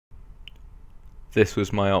This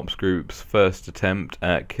was my ops group's first attempt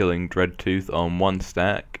at killing Dreadtooth on one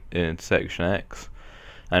stack in Section X,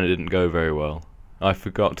 and it didn't go very well. I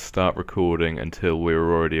forgot to start recording until we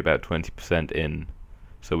were already about 20% in,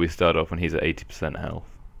 so we start off when he's at 80% health.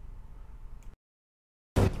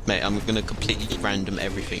 Mate, I'm gonna completely random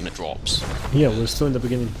everything that drops. Yeah, we're still in the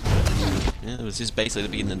beginning. Yeah, this is basically the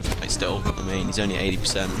beginning of the fight still. I mean, he's only at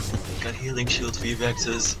 80%. Got healing shield for you,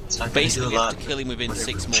 Vexes. Basically, we have to kill him within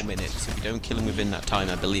 6 more minutes. If we don't kill him within that time,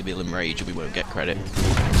 I believe he'll enrage and we won't get credit.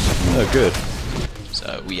 Oh, good.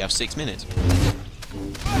 So, we have 6 minutes.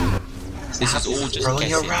 This is all just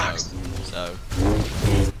guessing though, so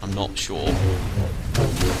I'm not sure.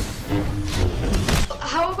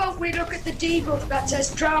 How about we look at the debuff that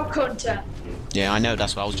says Drought Hunter? Yeah, I know,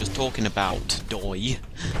 that's what I was just talking about, Doi.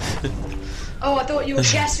 Oh, I thought you were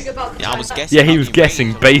guessing about the Yeah, I was time. guessing. Yeah, he was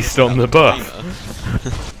guessing based on the buff.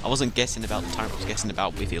 I wasn't guessing about the time, I was guessing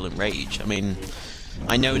about with heal and rage. I mean,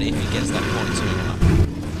 I know that if he gets that point, something will happen.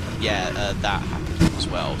 Yeah, that happened as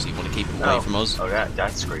well, so you want to keep him away from us. Oh,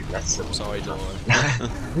 that's great. That's simple. Sorry, Doi.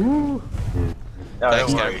 Woo! No,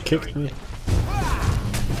 Thanks, don't worry. Kicked me.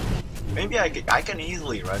 Maybe I can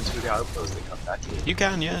easily run to the outpost and come back here. You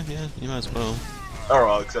can, yeah, you might as well. Oh,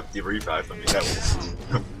 I'll accept the revive. I mean,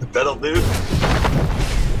 that'll do.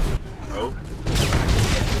 Oh.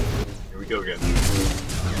 Here we go again.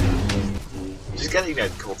 Just getting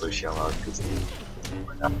that Colto shell out, because...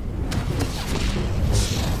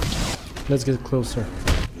 Let's get closer.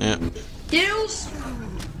 Yeah. Heals!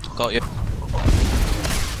 Got you.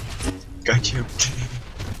 Got you.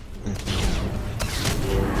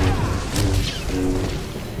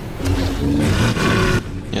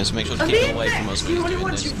 Yeah, so make sure to I'm keep him being away from us next. when You he's only doing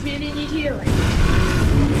want to this. really need healing.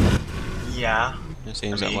 Yeah. It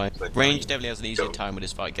seems I mean, that way. but Range definitely has an easier go. time with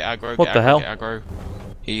his fight. Get aggro, What get the aggro, hell? get aggro.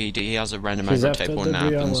 He has a random He's aggro after table the when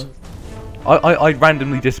that happens. Briella. I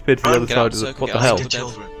randomly disappeared to the other Get side out of the... circle, What get the out hell? circle.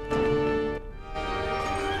 Children.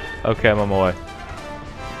 Okay, I'm on my way.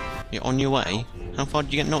 You're on your way? How far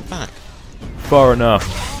did you get knocked back? Far enough.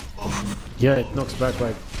 Yeah, it knocks back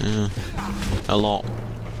like... Yeah. A lot.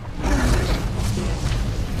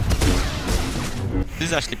 This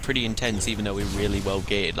is actually pretty intense even though we're really well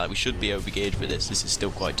geared. Like, we should be over geared for this. This is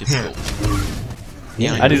still quite difficult.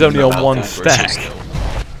 Yeah, And he's only on one stack.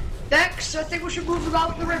 Vex, I think we should move him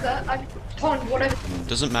out the river and pond, whatever.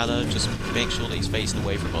 Doesn't matter, just make sure that he's facing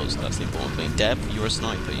away from us. That's the important thing. Deb, you're a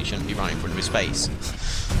sniper. You shouldn't be right in front of his face.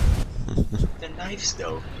 The knives,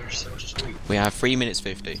 though, they're so sweet. We have 3 minutes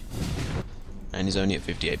 50. And he's only at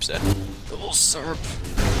 58%. Oh, syrup.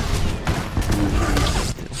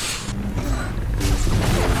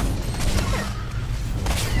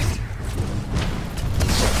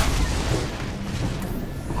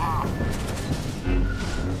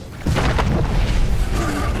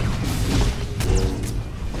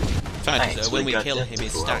 Fact is, when we kill him,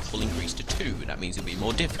 his stack will increase to 2. That means it'll be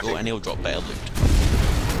more difficult and he'll drop better loot.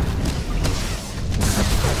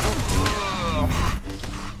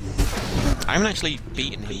 I haven't actually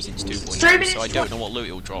beaten him since 2.0, so I don't know what loot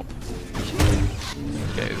he'll drop.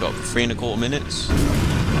 Okay, we've got 3¼ minutes.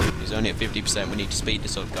 He's only at 50%. We need to speed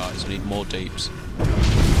this up, guys. We need more deeps.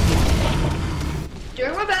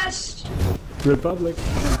 Doing my best. Republic.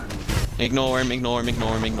 Ignore him, ignore him,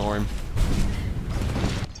 ignore him, ignore him.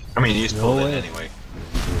 I mean, he's pulled No in way. anyway.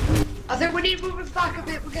 I think we need to move him back a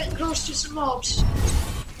bit. We're getting close to some mobs.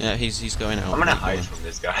 Yeah, he's going out. I'm gonna hide from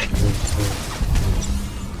this guy.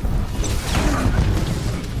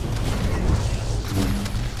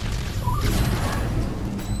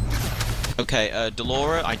 Okay,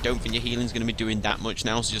 Delora, I don't think your healing's going to be doing that much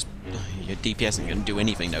now, so just... Your DPS isn't going to do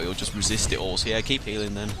anything though, you'll just resist it all, so yeah, keep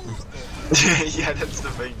healing then. Yeah, that's the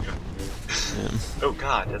thing. Oh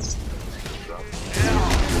god, that's...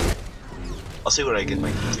 I'll see what I can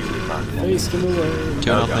like do with that. Face them away.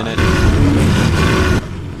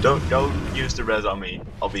 2.5 minutes. Don't use the res on me.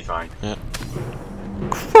 I'll be fine. Yeah.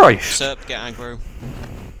 Christ! Serp, get aggro.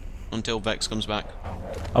 Until Vex comes back.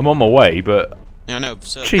 I'm on my way, but... Yeah, I know,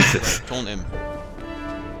 Serp. Jesus. Taunt him.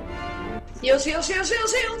 Heals, heals, heals,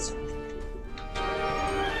 heals, heals.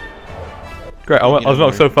 Great, I was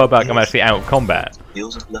not so far back, I'm actually out of combat.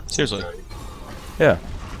 Heals are left. Seriously. Yeah.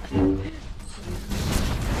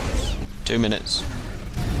 2 minutes.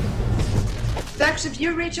 Vex, if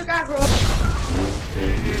you retook aggro.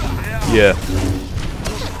 Yeah.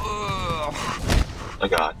 I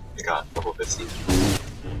got level 50.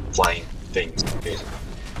 Flying things.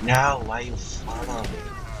 No, why you follow?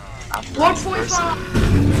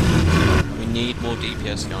 145. We need more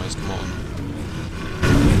DPS, guys, come on.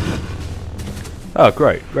 Oh,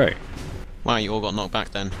 great, great. Wow, you all got knocked back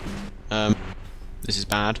then. This is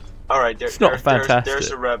bad. Alright, It's not fantastic.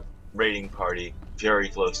 There's a rep raiding party very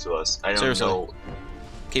close to us. I don't Seriously? know.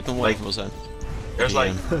 Keep them away from us then. There's Yeah.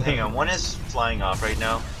 like, hang on, one is flying off right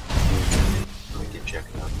now. Let me get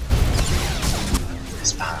checking out.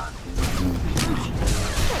 Spot on.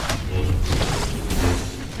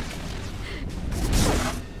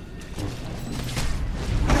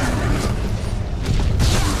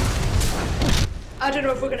 I don't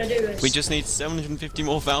know if we're gonna do this. We just need 750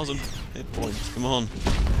 more thousand hit points. Come on.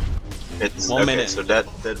 It's 1 okay, minute. so that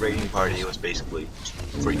raiding party was basically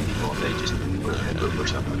 3 people and they just put in a group or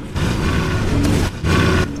something.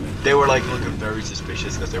 They were like looking very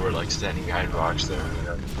suspicious because they were like standing behind rocks there.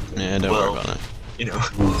 Yeah, don't worry about it. You know.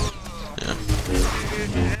 Yeah.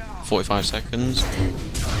 45 seconds.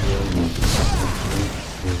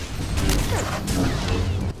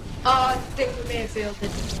 I think we may have failed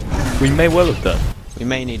it. We may well have done. We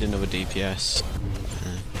may need another DPS.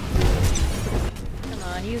 Come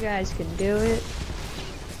on, you guys can do it.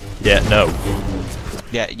 Yeah, no.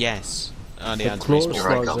 Yeah, yes. The The answer claw is Here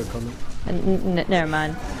I slugs go. are coming. Never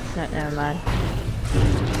mind. No, never mind.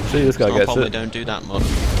 See, this guy I gets probably it. don't do that much.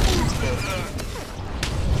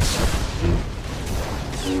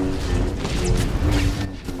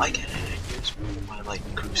 Why can't I use my like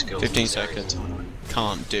crew skills? 15 seconds.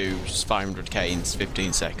 Can't do 500k in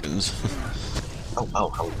 15 seconds. Oh,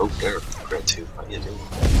 there. Dreadtooth, how you doing?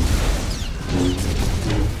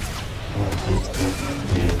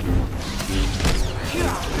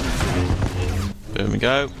 There we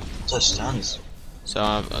go. Just stuns. So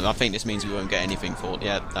I think this means we won't get anything for.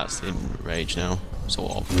 Yeah, that's in rage now,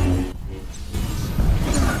 sort of.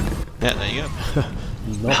 Yeah, there you go.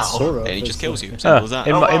 Not Sora. And he just kills you. Simple as that.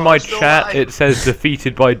 In Oh, my still chat, alive. it says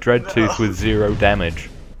defeated by Dreadtooth with 0 damage.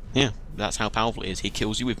 Yeah, that's how powerful he is. He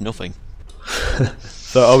kills you with nothing.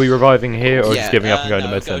 So are we reviving here, or Yeah, just giving up and going no,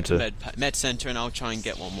 to med go center? med center, and I'll try and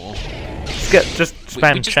get one more. Just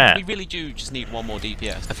spam chat. We really do just need one more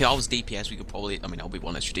DPS. If I was DPS, we could probably. I mean, I'll be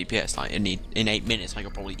one extra DPS. Like in 8 minutes, I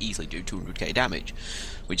could probably easily do 200k damage,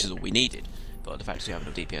 which is all we needed. But the fact is, we have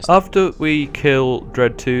enough DPS. After we kill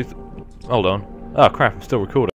Dreadtooth, hold on. Oh crap! I'm still recording.